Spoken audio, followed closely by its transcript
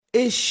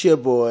It's your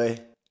boy,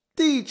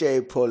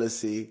 DJ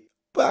Policy,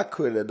 back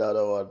with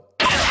another one.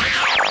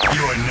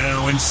 You are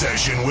now in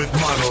session with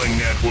Modeling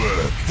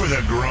Network for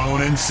the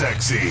grown and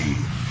sexy.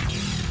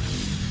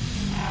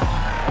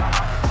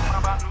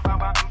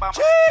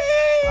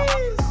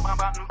 Cheese!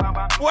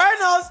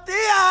 Buenos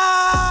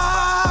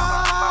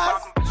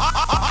dias!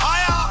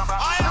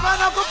 The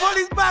man Uncle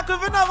Polly's back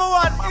with another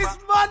one. It's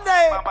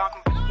Monday.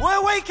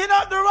 We're waking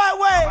up the right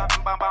way.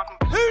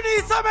 Who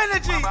needs some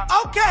energy?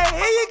 Okay,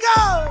 here you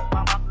go.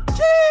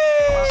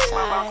 Cheese!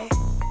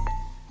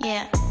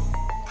 Yeah.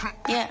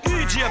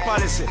 DJ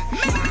Policy.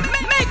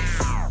 Mix.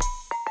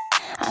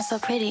 I'm so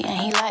pretty and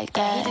he like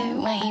that.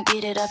 When he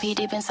beat it up, he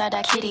deep inside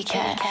that kitty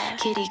cat.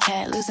 Kitty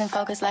cat, losing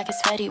focus like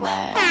it's Fetty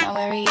Wap. Know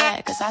where he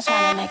at, cause I'm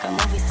trying to make a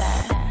movie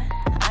set.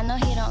 I know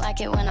he don't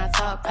like it when I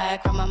talk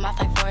back. Run my mouth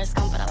like Forrest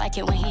Gump, but I like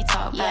it when he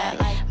talk back.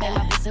 Made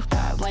my piece of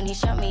pride when he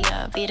shut me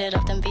up. Beat it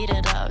up, then beat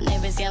it up.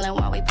 Neighbors yelling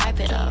while we pipe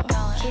it up.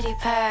 Kitty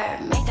purr,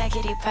 make that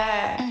kitty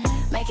purr.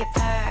 Make it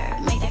purr,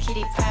 make that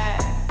kitty purr.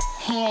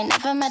 He ain't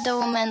never met a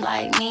woman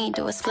like me.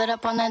 Do a split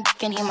up on the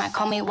dick and he might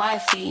call me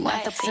wifey.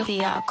 Not the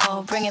Pussy out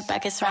cold, bring it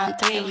back, it's round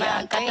 3. Yeah,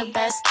 I got the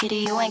best kitty,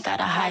 you ain't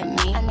gotta hide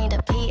me. I need a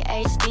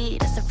PhD,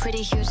 that's a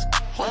pretty huge.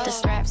 With the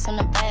straps on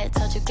the bed,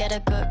 told you get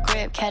a good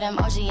grip. Cat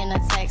emoji in the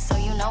text, so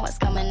you know what's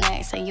coming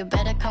next. So you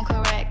better come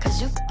correct,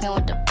 cause you f***ing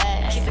with the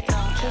best. Keep it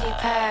going. Kitty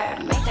purr,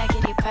 make that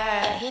kitty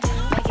purr.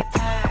 Make it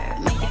purr,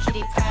 make that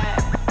kitty purr.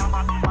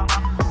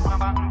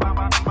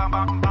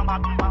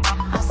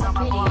 I'm so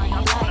pretty and you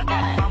like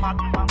that.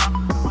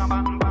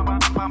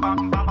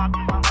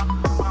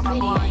 Pretty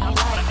and you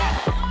like that.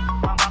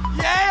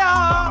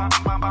 Yeah!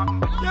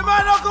 Your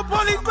man Uncle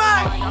Polly's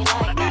back!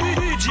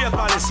 DJ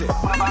Policy.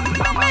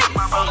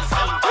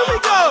 Here we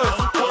go!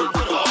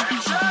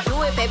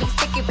 Do it, baby,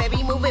 stick it,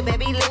 baby, move it,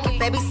 baby, lick it,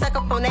 baby, suck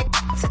up on that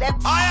to that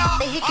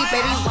the hickey,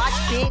 baby, watch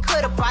big,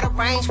 could've brought a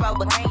Range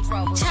Rover.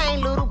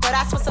 Chain little, but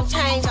I spent some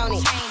change on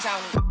it.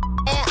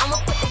 And I'ma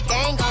put the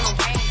gang on them.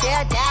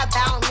 They'll die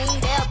about me,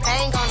 they'll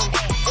bang on them.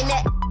 In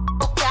that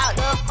out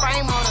the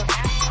frame on them.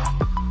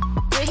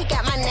 Yeah, he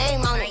got my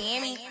name on it.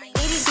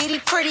 Itty bitty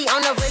pretty on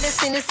the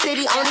realest in the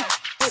city. Only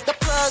with the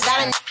plug,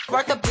 got a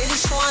work a Billy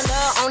showing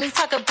love. Only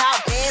talk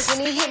about bands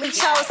when he hit me.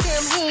 Chose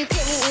him, he ain't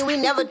pick me, and we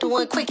never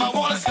doing quickie.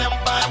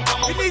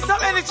 You need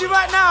some energy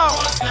right now.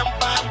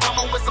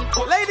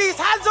 Ladies,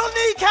 hands on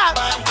kneecaps.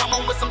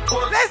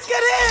 Let's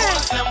get in.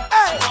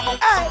 Hey,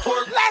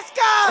 let's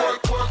go.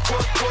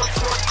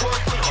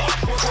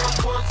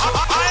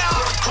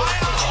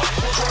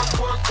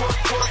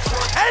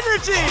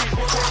 Energy.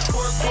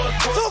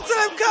 Talk to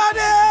them, Cardi.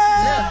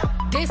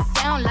 Look, this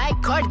sound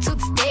like Cardi to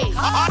the stage.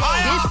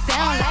 This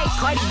sound like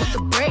Cardi with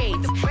the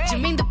braids.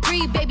 Jermaine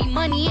Dupri, baby,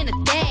 money in a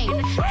thing.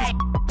 This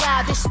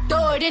wild, this shit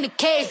throw it in a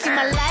case. See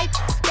my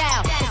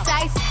lifestyle, it's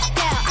ice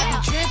down. I be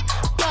dripped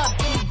up,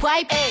 get me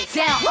wipe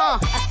down.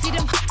 I see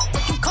them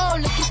looking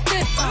cold, looking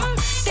stiff.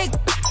 Thick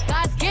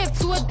God's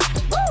gift to a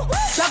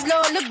drop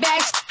low, look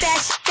back, that.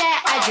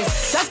 I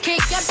just drop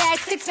kick, your back,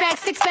 six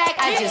pack.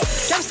 I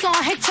just drop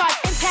song, hit chart,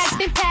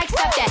 impact.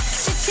 Stop that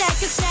shit,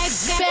 check your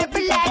snacks, better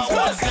relax.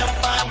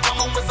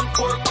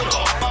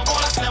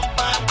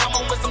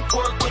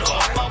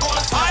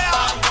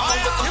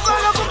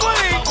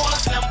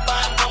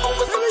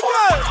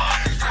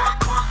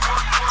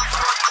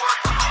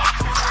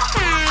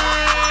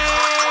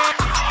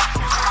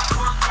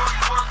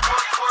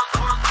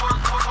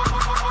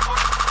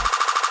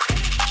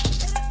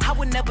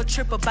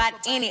 Trip about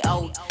any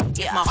old.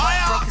 If my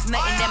heart broke, it's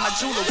nothing that my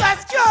jeweler.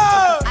 Let's go!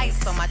 Put some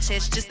ice on my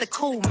chest just to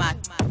cool my.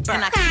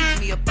 And I keep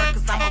me a burn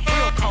cause I'm a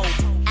real cold.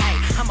 Ay,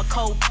 I'm a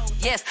cold,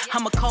 yes,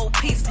 I'm a cold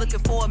piece. Looking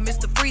for a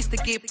Mr. Freeze to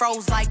get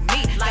froze like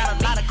me. Got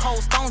a lot of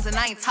cold stones and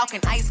I ain't talking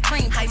ice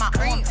cream. Take my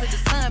arm to the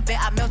sun, bet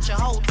I melt your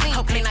whole team.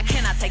 Okay, now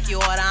can I take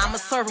your order? I'ma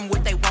serve them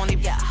what they want.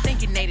 Yeah,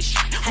 thinking they the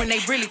shit. When they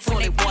really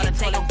told they water,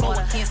 they gon' go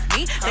against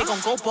me. They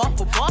gon' go bar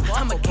for bar.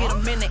 I'ma get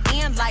them in the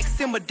end like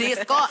Simba did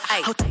Scar.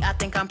 Ay, I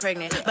think I'm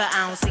pregnant, but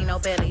I don't see no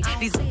belly.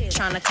 These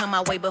trying to come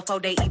my way before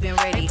they even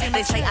ready.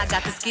 They say I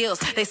got the skills,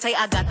 they say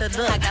I got the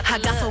look. I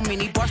got so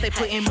many bars, they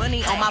putting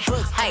money on my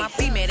books. Hey,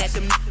 be mad at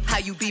them, how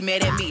you be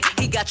mad at me?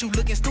 He got you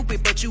looking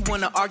stupid, bet you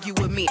wanna argue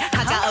with me.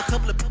 I got a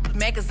couple of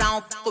mad cause I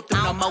don't fuck with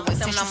them no more. And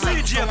since I'm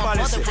like, so my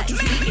mother, what you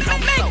speaking on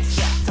me? So,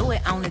 yeah, do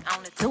it on it,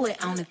 do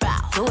it on it, do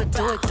it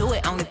on it, do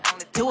it on it,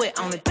 do it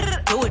on it, do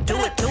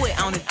it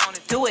on it,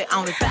 do it on it,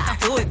 do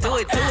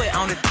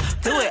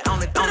it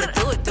on it,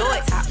 do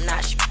it. Top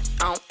notch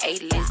on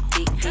A-list,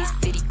 big this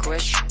city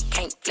crush.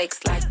 Can't flex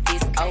like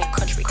this, old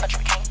country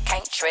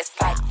can't dress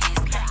like this.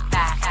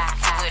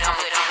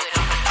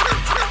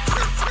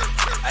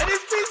 And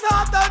this beat's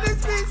hard though,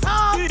 this beat's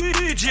hard.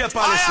 DJ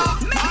Policy.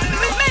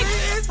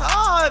 It's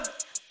hard.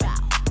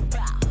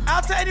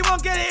 Out to anyone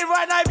getting it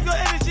right now if you got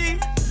energy.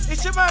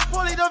 It's your man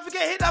Paulie, don't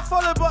forget, hit that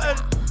follow button.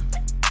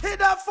 Hit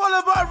that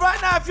follow button right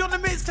now if you're on the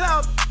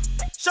Mixcloud.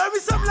 Show me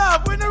some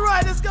love, we're in the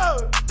ride, let's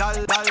go.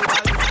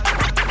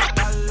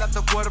 Dale a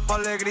tu cuerpo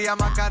alegría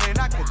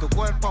Macarena, que tu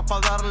cuerpo es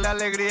para darle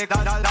alegría.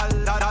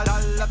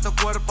 Dale a tu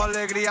cuerpo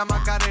alegría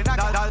Macarena.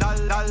 Dale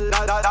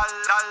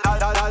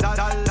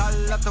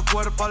a tu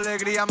cuerpo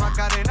alegría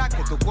Macarena,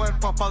 que tu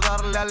cuerpo es para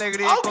darle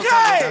alegría.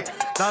 Okay.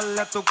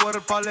 Dale a tu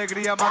cuerpo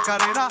alegría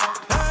Macarena.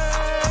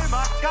 Hey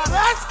Macarena,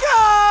 let's go.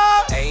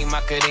 Hey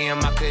Macarena,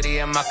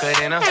 Macarena,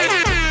 Macarena. Hey,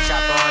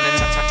 chopper on and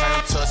turn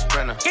him to a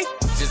sprinter.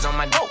 Just on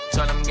my dope,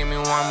 tell him give me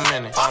 1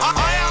 minute.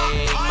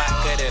 Hey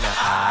Macarena,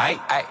 aight.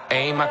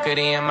 Hey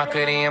Macarena,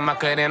 Macarena,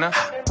 Macarena.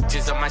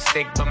 Just on my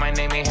stick, but my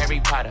name ain't Harry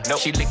Potter. Nope.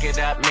 She lick it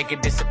up, make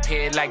it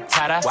disappear like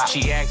Tata. Wow.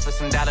 She asked for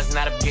some dollars,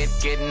 not a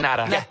getting out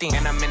of. Nothing.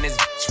 And I'm in this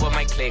bitch with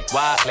my click.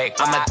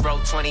 I'ma throw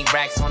 20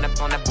 racks on the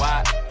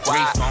wad.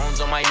 3 phones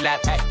on my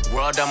lap,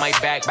 world on my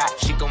back.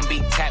 She gon'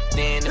 be tapped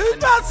in. Who's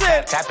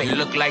bouncing? Tap it. You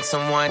look like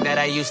someone that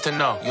I used to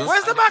know.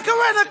 Where's the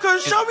Macarena?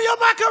 Cause show me your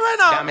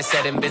Macarena. Diamond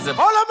said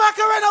invisible. Hold on,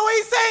 Macarena, what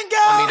you saying,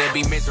 girl? Want me to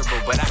be miserable,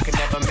 but I can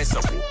never miss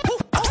her.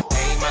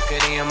 Hey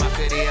Macarena,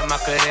 Macarena,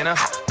 Macarena.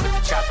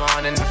 Chopper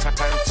on and turn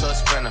him to a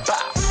sprinter.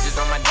 Just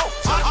on my dope,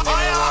 tell him give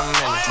me 1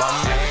 minute.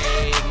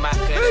 Hey,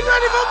 Macarena. Who's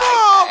ready for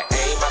more?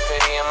 Hey,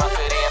 Macarena,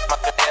 Macarena,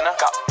 Macarena.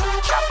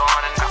 Chopper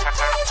on and turn him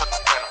to a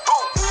sprinter.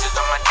 Just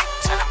on my dope,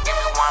 tell him give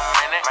me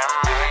 1 minute.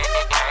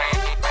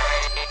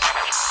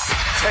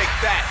 Take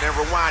that and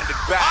rewind it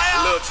back.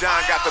 Lil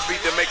Jon got the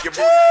beat to make your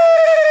booty go.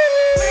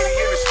 Lady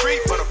in the street,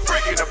 but a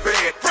freak in the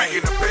bed. Freak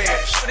in the bed.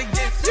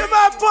 You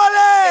my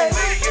bully.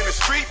 Lady in the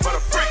street, but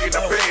a freak in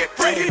the bed.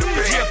 Freak in the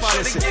bed.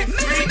 Lady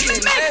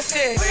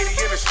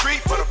in the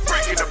street, but a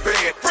freak in the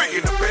bed. Freak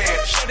in the bed.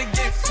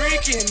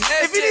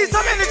 If you need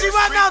some energy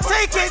right now,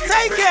 take it,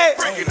 take it.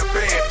 Freak in the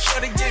bed.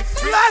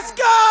 Let's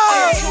go.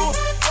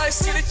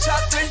 Rice, get it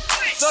chocolate.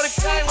 So the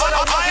game when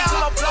I'm walking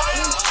to my block.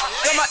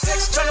 Got my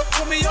ex tryna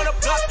put me on a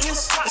block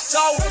list. It's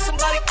always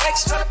somebody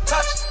ex tryna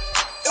touch.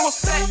 It was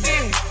fat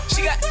then,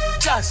 she got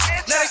just.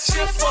 Now they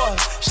cheer for her,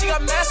 she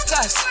got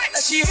mascots.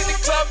 Now she hit the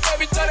club,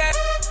 baby, throw that.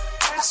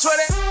 Swear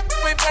that,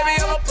 wait, baby,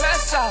 I'ma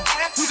pass out.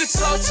 You can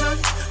talk to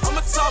me,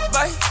 I'ma talk,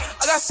 babe.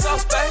 I got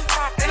sauce, babe,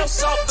 ain't no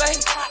salt, babe.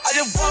 I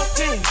just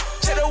walked in,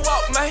 check the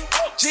walk, man.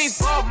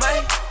 Jeans ball,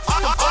 man,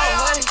 I'm the ball,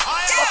 man.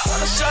 My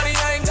father shawty,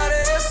 I ain't got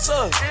an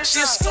answer. She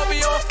a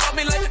Scorpio, fuck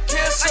me like a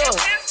cancer.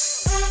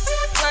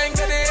 I ain't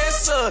got the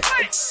answer.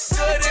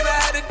 Good and I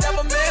had to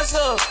double man's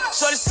up.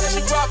 Shorty said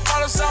she rock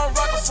bottles, I don't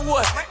rock it for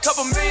what?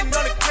 Couple million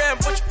on the gram,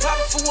 but you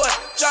poppin' for what?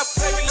 Drop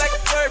pay me like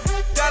a bird,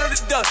 down to the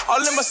duck.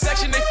 All in my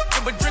section, they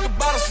f***ing, but drinking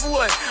bottles for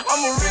what?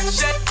 I'm a rich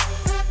jet,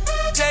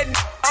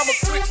 I'm a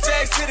quick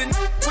fast, hit a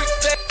quick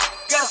fast.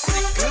 Got a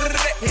stick,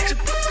 hit your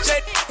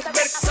jet.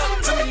 Better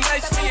talk to me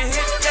nice when you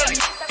hit that.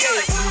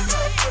 Yeah.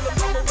 Pull a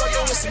mama roll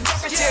on with some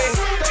yeah.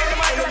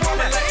 Pull a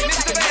mama like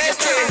this the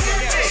nasty.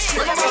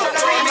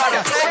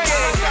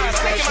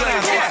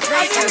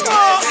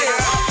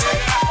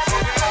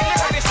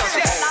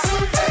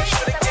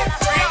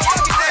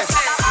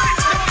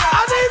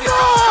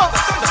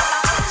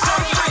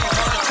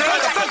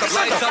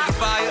 Lights up the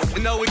fire,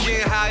 you know we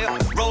getting higher.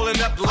 Rolling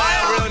up the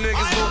line, real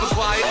niggas moving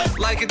quiet.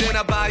 Like it, then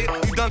I buy it.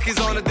 You donkeys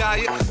on a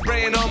diet,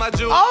 spraying on my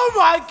jewels. Oh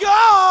my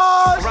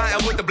God!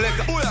 Riding with the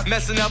blicker,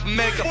 messing up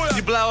makeup.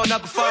 You blowing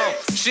up a phone,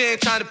 she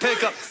ain't trying to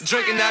pick up.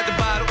 Drinking out the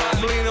bottle,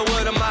 I'm leaning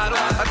with a model.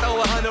 I throw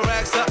 100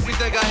 racks up, you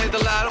think I hit the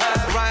lotto?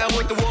 Riding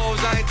with the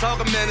wolves, I ain't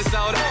talking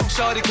Minnesota.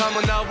 Shorty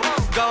coming over,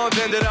 go and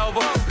bend it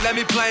over. Let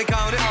me plank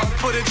on it,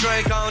 put a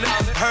drink on it.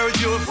 Heard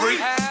you a freak,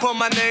 put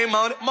my name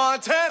on it.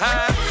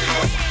 Montana.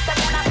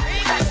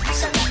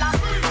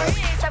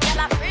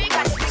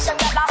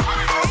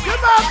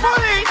 Come on,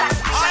 buddy. I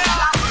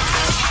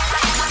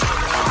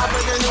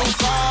put the new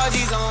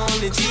 4G's on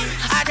the G.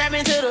 I trap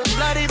into the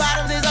bloody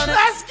bottoms is on the.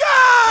 Let's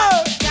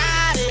go.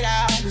 Got it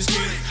out the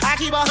street. I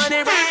keep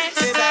 100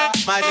 racks inside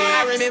my jeans.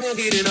 I remember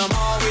getting them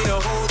all with the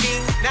whole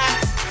team. Now,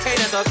 hey,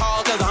 that's a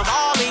call cause I'm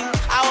balling.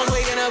 I was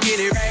waking up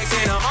getting racks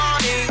in the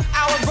morning.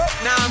 I was broke,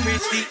 now I'm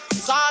rich deep.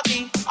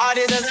 Salty, all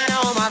this design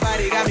on my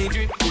body got me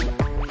drip.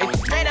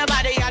 Straight up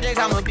out the objects,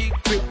 I'm a big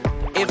trip.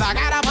 If I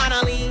got up on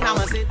a lean, I'm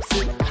a sip.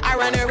 I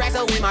run the racks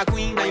up with my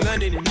queen, I'm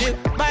London and Nip.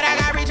 But I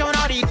got rich on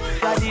all these,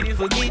 I didn't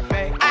forget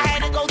back. I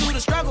had to go through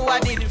the struggle, I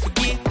didn't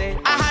forget that.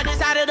 I had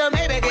inside of the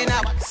Maybach and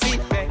now I can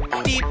sit back.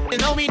 Deep to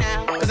know me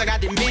now, cause I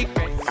got them big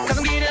racks. Cause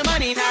I'm getting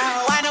money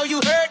now, I know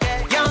you heard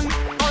that. Young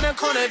on the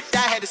corner,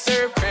 I had to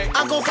serve crack.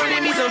 Uncle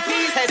fronted me some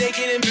peas, had they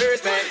getting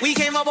birds back. We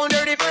came up on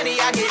dirty money,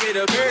 I gave it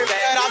a bird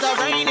back. Cut off the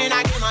rain and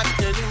I gave my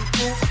bitch a new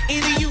coupe.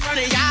 Either you run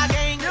a y'all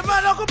gang, you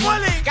man, Uncle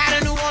Polly. Got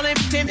a new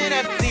Orleans 10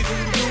 minute voodoo.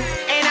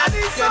 And I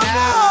need some more.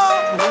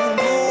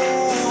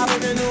 I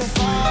put the new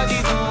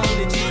 4G's on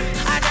the G.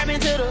 I trap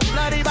into the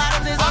bloody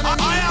bottoms is on the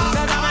G.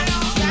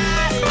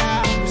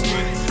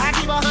 I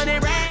keep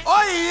 100 racks.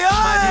 Oh yeah.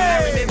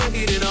 I remember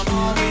getting them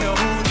all with a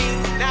whole team.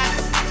 Now,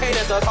 hey,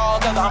 that's a call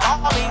cause I'm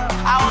balling.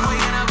 I was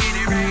waking up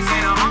getting racks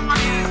in the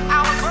morning.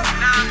 I was broke,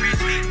 now I'm rich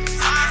deep.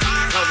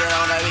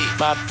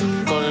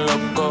 Papo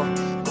loco.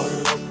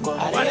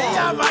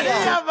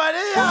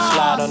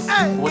 Slide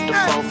on with the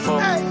fofo.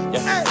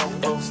 Yeah.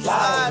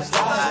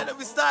 Slide. Let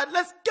me start.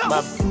 Let's go.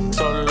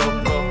 Papo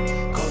loco.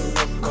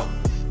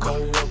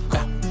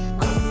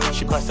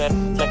 cross that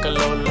like a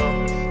low.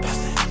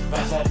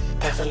 Pass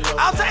that low.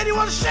 Out to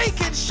anyone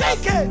shaking,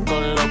 shake it. Go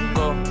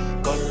loco.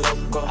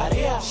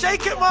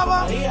 Shake it,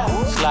 mama.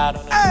 Slide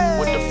on it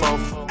with the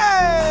fofo.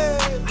 Hey.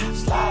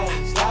 Slide.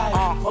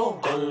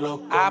 Go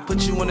loco. I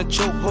put you in a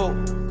chokehold.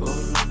 Go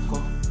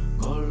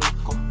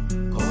loco.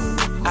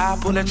 I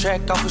pull that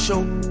track off a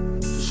show.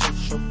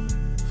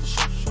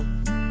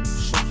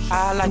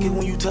 I like it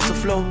when you touch the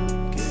floor.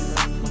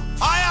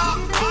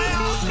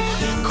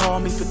 Call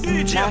me for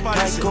DJ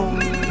go.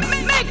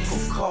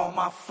 Call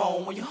my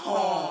phone when you're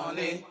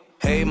horny.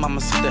 Hey, mama,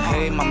 see the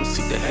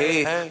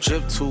hey.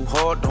 Drip too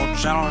hard, don't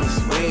drown on this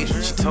wave.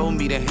 She told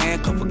me to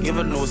handcuff her, give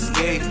her no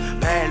escape.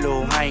 Bad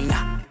little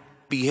hyena,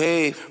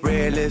 behave.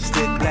 Red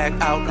lipstick, black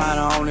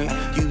outliner on it.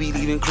 You be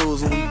leaving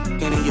clues when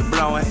you and you're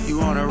blowing.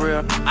 You on a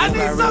real, I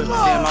need some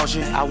more.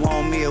 Emotion. I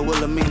want me a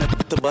Wilhelmina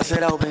to bust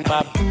it open.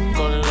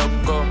 Go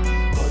loco.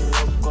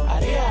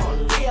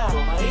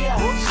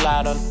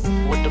 Slide on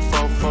with the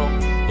fofo.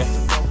 Yeah,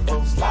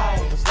 slide.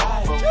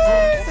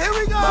 Jeez, here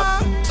we go.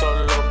 So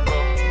loco.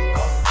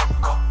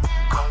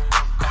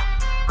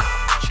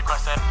 She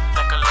cross that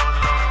like a low.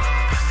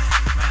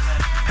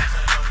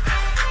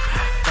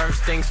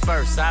 First things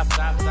first,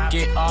 I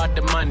get all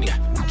the money.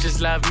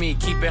 Just love me,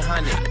 keep it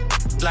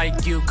 100.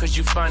 Like you, cause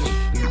you funny.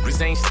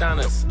 Niggas ain't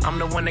stunners. I'm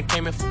the one that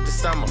came in the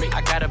summer.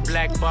 I got a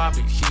black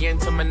Barbie, she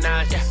into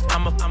Minaj.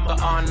 I'm a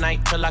all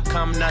night till I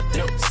come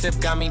nothing. Sip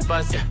got me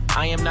buzzing.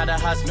 I am not a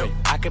husband.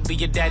 I could be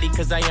your daddy,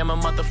 cause I am a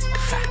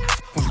motherfucker.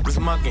 Was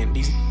mugging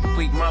these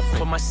weak muffin.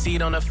 Put my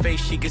seed on her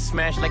face, she get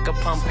smashed like a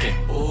pumpkin.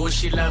 Ooh,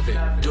 she love it.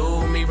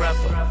 Do me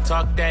rougher.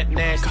 Talk that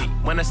nasty.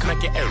 When I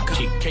smack your air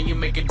cheek, can you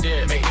make a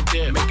dip? Make a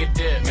dip, make a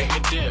dip, make a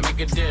dip, make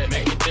a dip,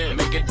 make a dip,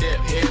 make a dip.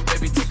 Here,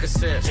 baby, take a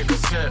sip, take a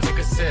sip, take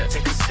a sip,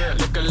 take a sip.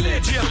 Look a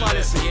lip, yeah, baby, I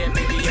just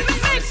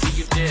wanna see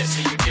you dip,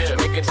 see you dip.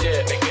 Make a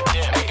dip, make a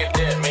dip, make a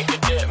dip, make a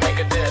dip, make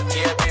a dip.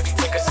 Yeah, baby,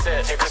 take a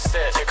sip, take a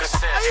sip, take a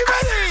sip. Are you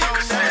ready?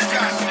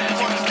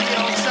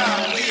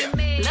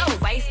 Low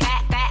waist,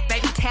 fat,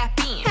 baby, tap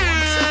in.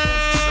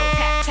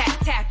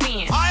 Tap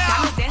in.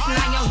 Diamonds dancing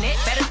on your neck,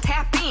 better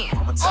tap in.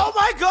 Oh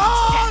my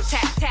God!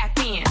 Tap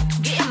in.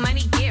 Getting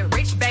money, get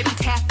rich, baby,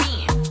 tap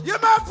in. You're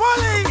my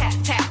bully.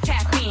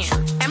 Tap in.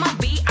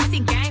 MLB, I see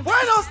gang.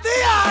 Buenos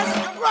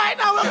dias. Right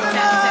now we're gonna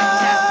tap.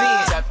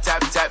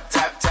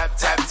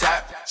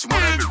 She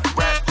wanna do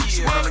rap,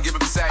 she wanna give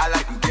him a sack. I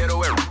like them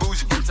ghetto air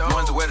bougie, the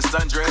ones that wear the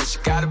sundress. She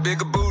got a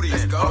bigger booty.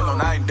 Hold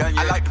on, I ain't done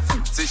yet. I like the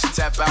food, see she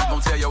tap out,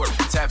 don't tell your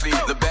tap in.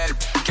 The bad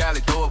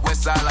Cali, throw up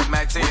west side like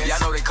Mac 10. Yeah, I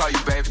know they call you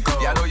baby.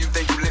 Yeah, I know you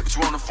think you lit, but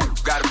you wanna fool,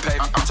 gotta pay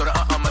me. So the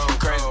must be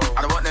crazy.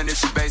 I don't want nothing if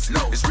she basic.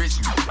 It's rich,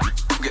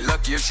 you get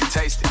lucky if she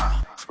taste it.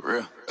 For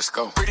real, let's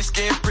go. Pretty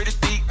skin, pretty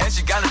feet, and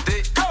she got a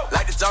dick.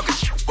 Like to talk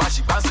shit while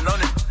she bouncing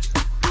on it.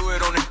 Do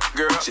it on it,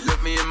 girl. She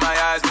look me in my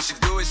eyes when she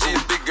do it. She a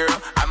big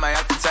girl. I might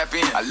have to tap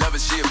in. I love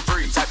it. She a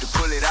freak. Type to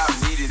pull it out,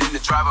 need it in the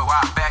driver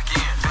while back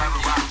in.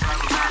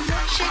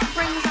 She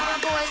brings all the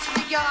boys to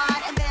the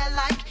yard and they're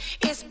like,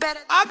 it's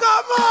better. I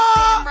got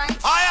more. It's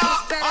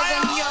better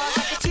than yours.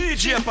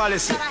 DJ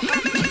Policy. My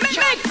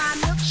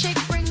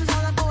milkshake brings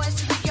all the boys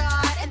to the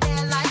yard and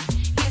they're like,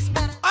 it's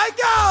better. I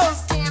go.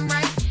 Damn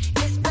right,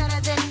 it's better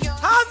than yours.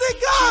 How's it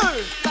go?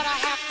 But I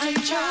have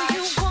to charge.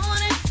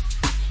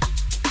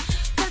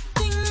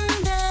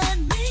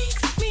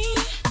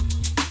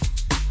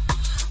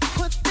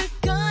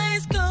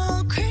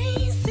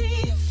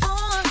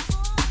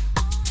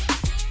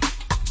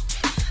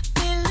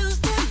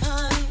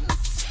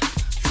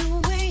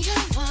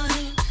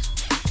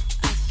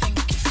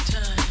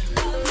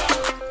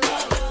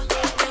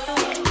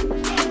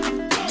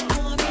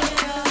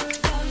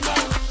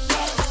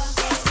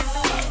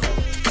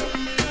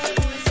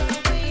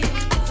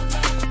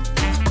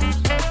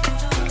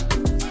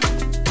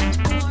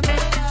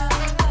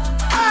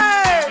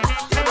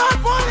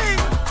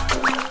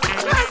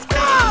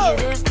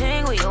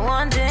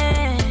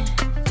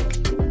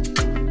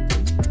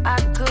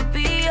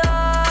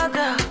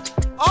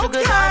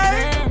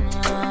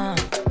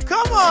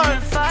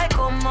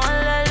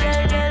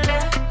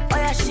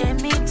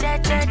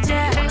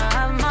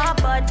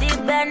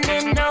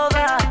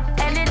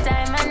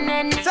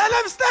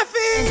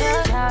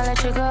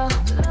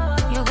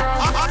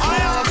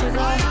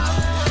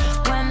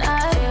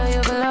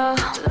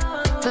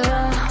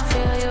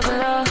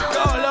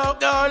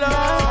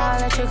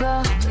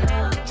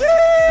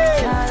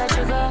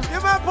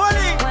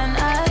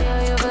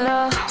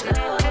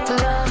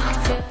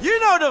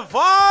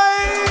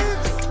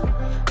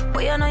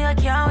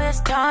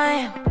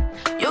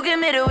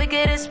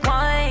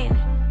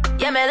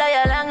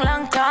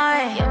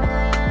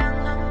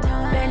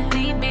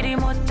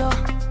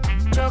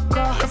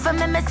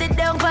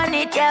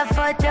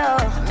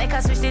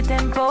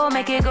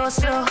 Make it go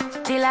slow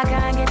till I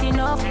can't get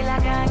enough.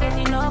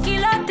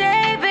 Kill a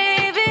day,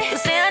 baby. You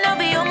say I know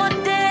be on my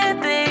day,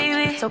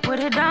 baby. So put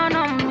it down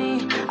on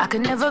me. I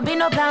could never be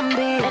no plan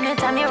B.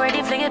 Anytime you're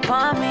ready, fling it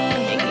on me.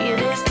 And give you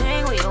this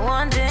thing we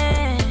want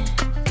it.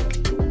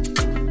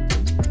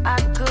 I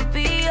could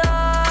be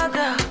your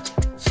girl,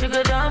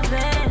 sugar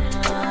dumpling.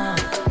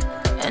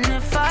 And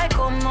if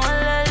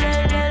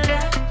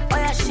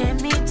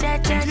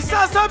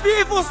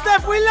Uncle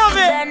Steph, we love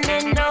it.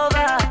 Bending over.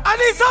 I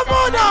need some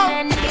more now.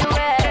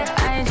 Anywhere.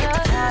 I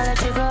just can't let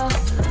you go.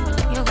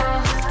 You go,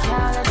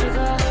 can't let you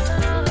go.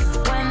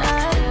 When I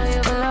feel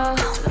you below,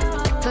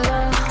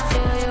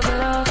 feel you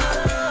below.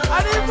 I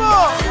need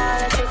more. Can't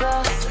let you go.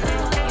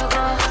 You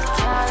go,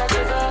 can't let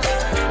you go.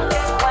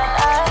 When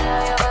I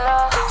feel you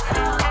below,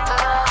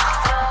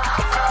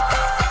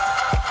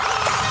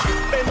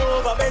 Bend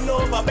over, bend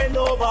over, bend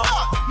over.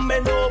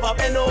 Bend over,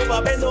 bend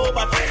over, bend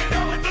over.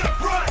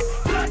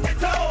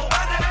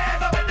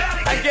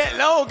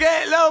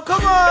 Get low,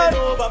 come on. Bend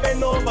over,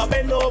 bend over,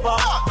 bend over.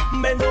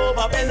 Bend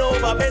over, bend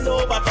over, bend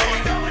over.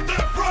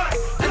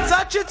 And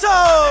touch your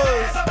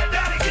toes.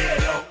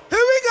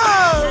 Here we go.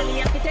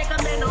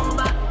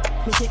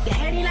 Me sit the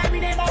heady like we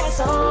never was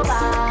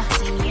sober.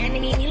 See me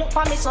enemy, me look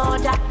for me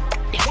soldier.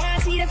 They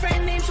wanna see the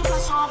friend named Super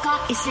Soccer.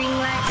 He sing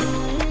like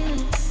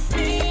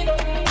we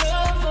don't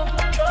love for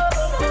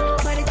trouble,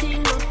 but it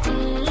ain't no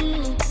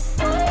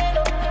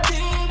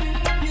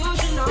you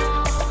should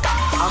know.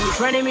 I'm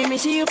friendly, me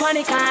see you pon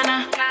the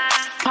corner.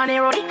 Pon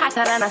the road,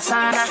 hotter than a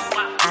sauna.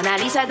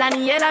 Analisa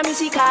Daniela, me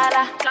see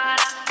Carla.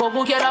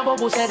 Bobu get up,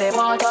 Bobu say the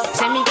water.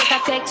 Send me get a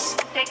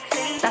text.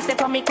 That's the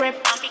from me crib.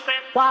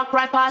 Walk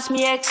right past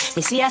me ex.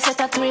 Me see I set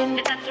a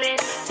twin.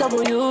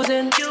 Double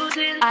using.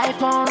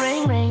 iPhone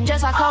ring.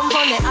 Just I come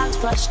from the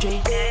Oxford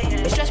Street.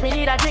 It's just me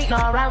need a drink, no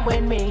run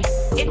with me.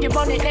 If you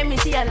want it, let me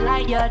see a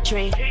light your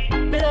tree.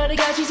 Below the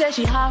girl, she said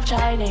she half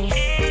Chinese.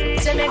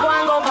 Say me go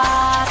and go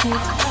party.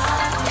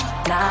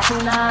 Naughty.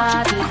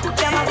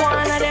 Them a go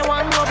and they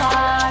want go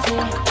party.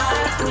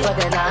 But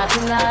they naughty.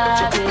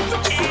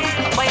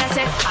 Boy, I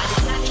said, I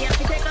have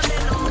to take a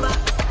man number.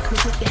 Me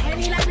took the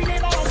heavy like we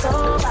never was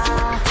sober.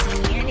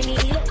 See me enemy,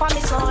 look for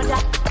me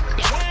soldier.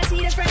 They wanna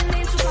see the friend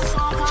named Super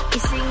Soccer. He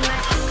sing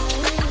like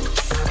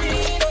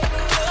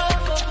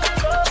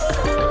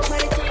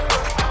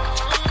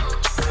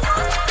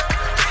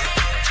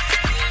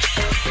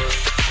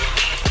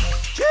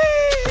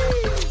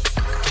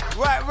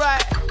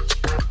Right.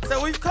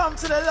 So we've come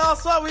to the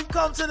last one. We've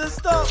come to the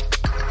stop.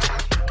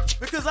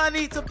 Because I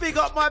need to big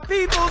up my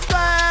peoples,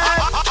 man.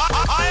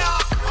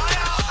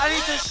 I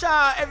need to shout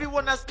out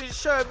everyone that's been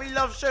showing me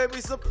love, showing me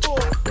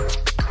support.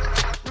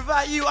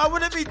 Without you, I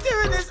wouldn't be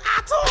doing this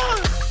at all.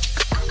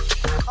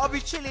 I'll be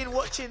chilling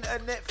watching a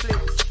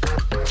Netflix.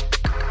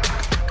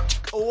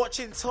 Or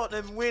watching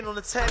Tottenham win on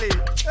the telly.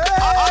 Hey!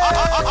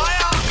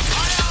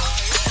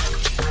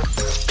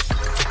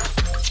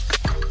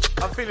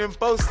 I'm feeling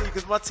boasty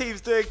because my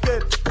team's doing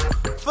good.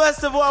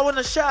 First of all, I want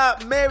to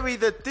shout out Mary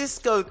the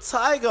Disco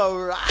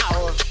Tiger.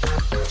 Wow.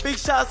 Big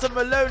shout out to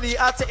Maloney,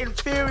 out to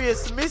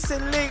Inferious,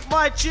 Missing Link,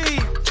 my G.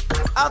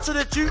 Out to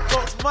the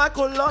Jukebox,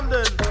 Michael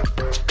London.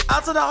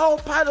 Out to the whole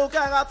panel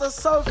gang, out to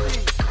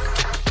Sophie.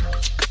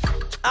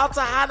 Out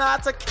to Hannah,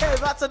 out to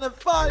Kev, out to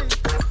Nafani.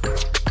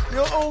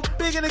 You're all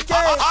big in the game.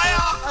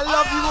 I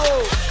love you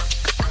all.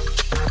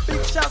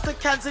 Big shouts to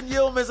Canton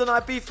Yilmaz and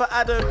IB for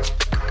Adam.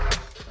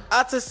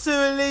 Out to Sue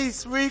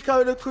Elise,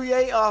 Rico the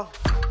creator.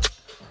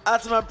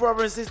 Out to my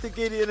brother and sister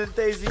Gideon and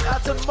Daisy.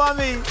 Out to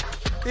Mummy.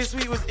 This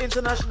week was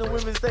International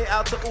Women's Day.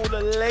 Out to all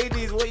the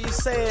ladies. What are you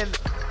saying?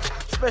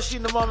 Especially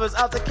the mamas.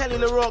 Out to Kelly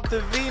LaRock,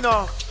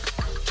 Davina.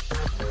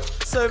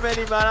 So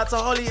many, man. Out to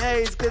Holly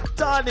Hayes,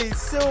 Gadani,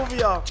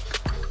 Sylvia,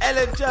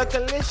 Ellen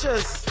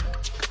Jerkalicious,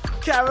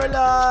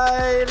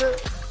 Caroline.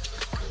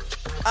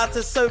 Out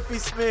to Sophie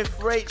Smith,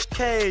 Rach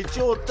K,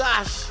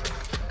 Jordash.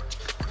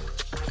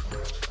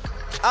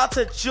 Out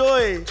to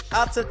Joy.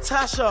 Out to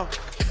Tasha.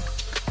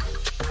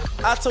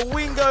 Out to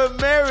Wingo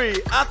Mary.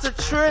 Out to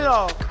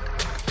Trilla.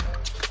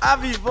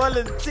 Avi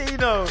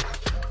Valentino.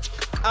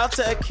 Out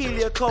to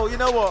Akeelia Cole. You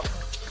know what?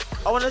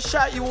 I want to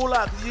shout you all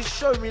out because you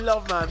show me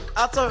love, man.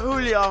 Out to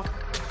Julia.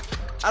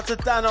 Out to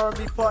Dan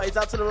R&B Parties.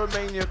 Out to the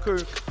Romania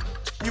crew.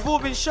 You've all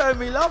been showing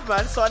me love,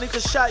 man, so I need to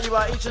shout you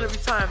out each and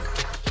every time.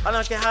 I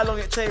don't care how long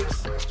it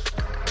takes.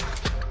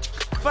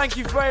 Thank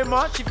you very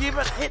much. If you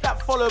haven't hit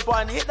that follow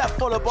button, hit that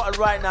follow button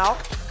right now.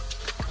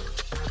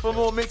 For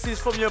more mixes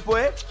from your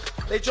boy.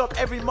 They drop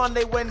every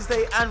Monday,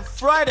 Wednesday, and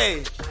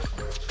Friday.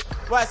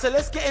 Right, so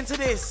let's get into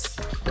this.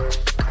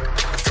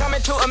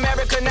 Coming to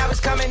America, now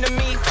it's coming to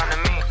me.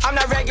 I'm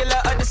not regular,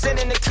 a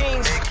descendant of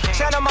kings.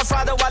 Shout out my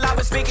father while I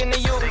was speaking to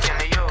you.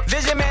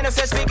 Vision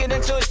manifest, speaking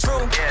until it's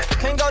true.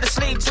 Can't go to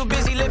sleep, too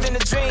busy living the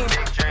dream.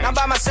 I'm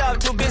by myself,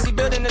 too busy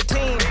building a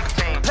team.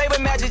 Play with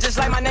magic just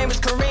like my name is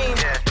Kareem.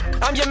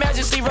 I'm your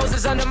majesty,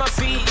 roses under my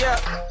feet, yeah.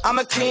 I'm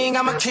a king,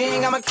 I'm a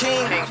king, I'm a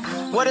king.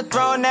 What a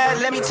throne that,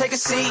 let me take a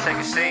seat.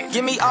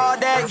 Give me all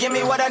that, give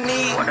me what I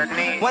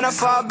need. When I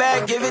fall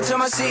back, give it to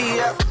my seat,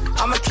 yeah.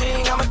 I'm a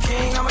king, I'm a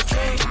king, I'm a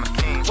king.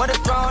 What a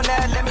throne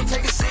that, let me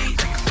take a seat.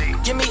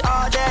 Give me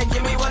all that,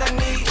 give me what I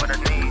need.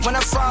 When I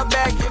fall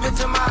back, give it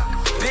to my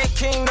big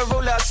king, the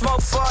ruler,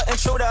 smoke for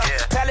intruder.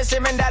 Palace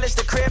here in Dallas,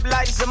 the crib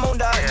like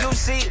Zamunda. You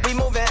see, we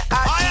moving,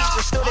 I teach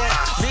a student.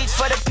 Reach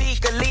for the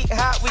peak, elite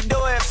hot, we do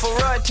it for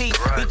royalty.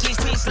 We teach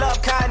peace,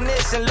 love, kindness.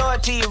 greatness and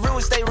loyalty.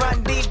 Roots they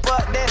run deep,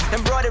 but then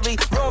embroidery,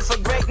 room for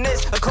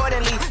greatness.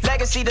 Accordingly,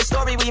 legacy, the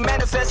story we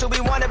manifest who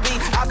we wanna be.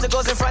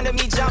 Obstacles in front of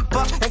me, jump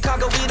up and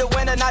conquer. We the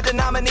winner, not the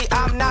nominee.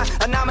 I'm not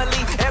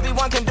anomaly.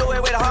 Everyone can do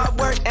it with hard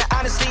work and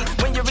honesty.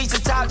 When you reach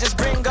the top, just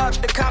bring up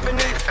the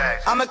company.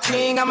 I'm a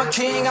king, I'm a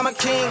king, I'm a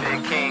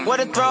king. What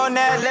a throne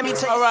that, let me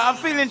take. Alright, I'm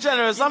feeling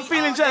generous, I'm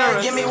feeling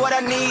generous. Give me what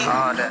I need.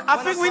 I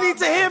think we need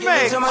to hear me.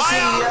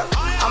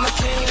 I'm a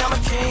king, I'm a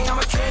king, I'm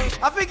a king.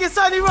 I think it's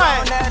only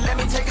right. Let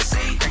me take a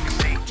seat.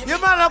 Your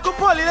man Uncle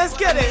Polly, let's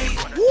get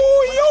it.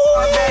 Woo,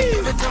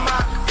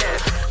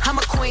 I'm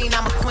a queen,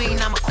 I'm a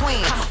queen, I'm a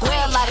queen.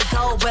 Wear a lot of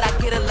gold, but I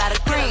get a lot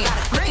of green.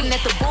 Looking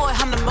at the boy,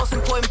 I'm the most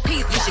important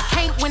piece. Cause you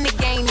can't win the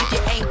game if you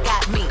ain't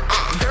got me.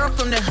 Girl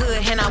from the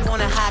hood, and I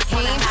want a high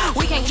king.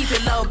 We can't keep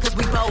it low, cause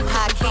we both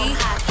high key.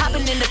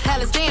 Popping in the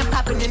palace, then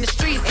popping in the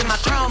streets. And my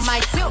crown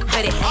might tilt,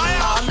 but it ain't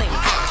falling.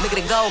 Look at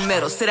the gold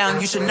medal, sit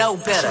down, you should know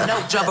better.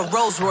 Drive a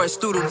Rolls Royce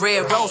through the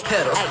red rose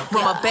petals.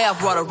 Run my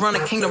bath water, run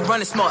a kingdom,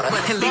 running smarter.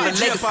 And leave a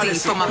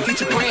legacy for my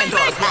future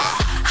granddaughters.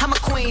 I'm a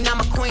queen, I'm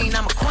a queen,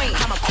 I'm a queen.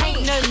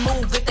 Ain't nothing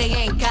move if they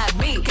ain't got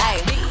me.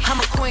 I'm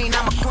a queen,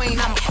 I'm a queen,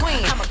 I'm a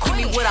queen. Give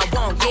me what I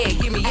want, yeah,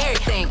 give me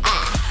everything.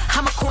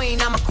 I'm a queen,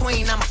 I'm a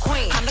queen, I'm a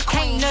queen.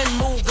 Ain't nothing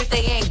move if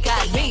they ain't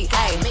got me.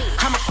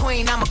 I'm a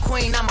queen, I'm a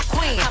queen, I'm a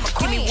queen.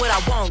 Give me what I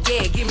want,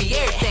 yeah, give me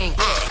everything.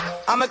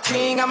 I'm a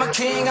king, I'm a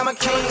king, I'm a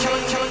king.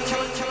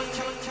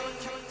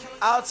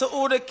 Out to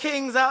all the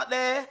kings out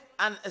there,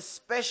 and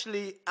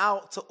especially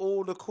out to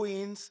all the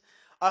queens.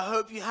 I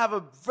hope you have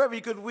a very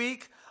good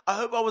week. I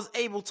hope I was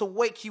able to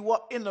wake you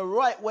up in the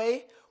right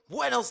way.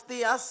 Buenos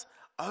dias.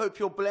 I hope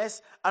you're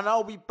blessed. And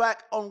I'll be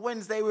back on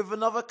Wednesday with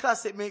another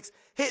classic mix.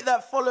 Hit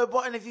that follow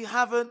button if you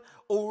haven't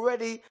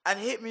already. And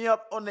hit me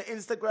up on the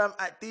Instagram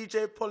at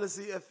DJ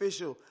Policy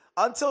Official.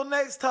 Until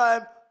next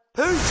time,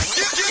 peace.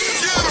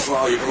 For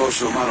all your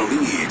promotional model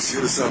needs,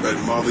 hit us up at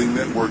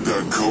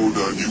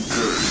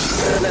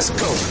modelingnetwork.co.uk. Let's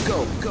go.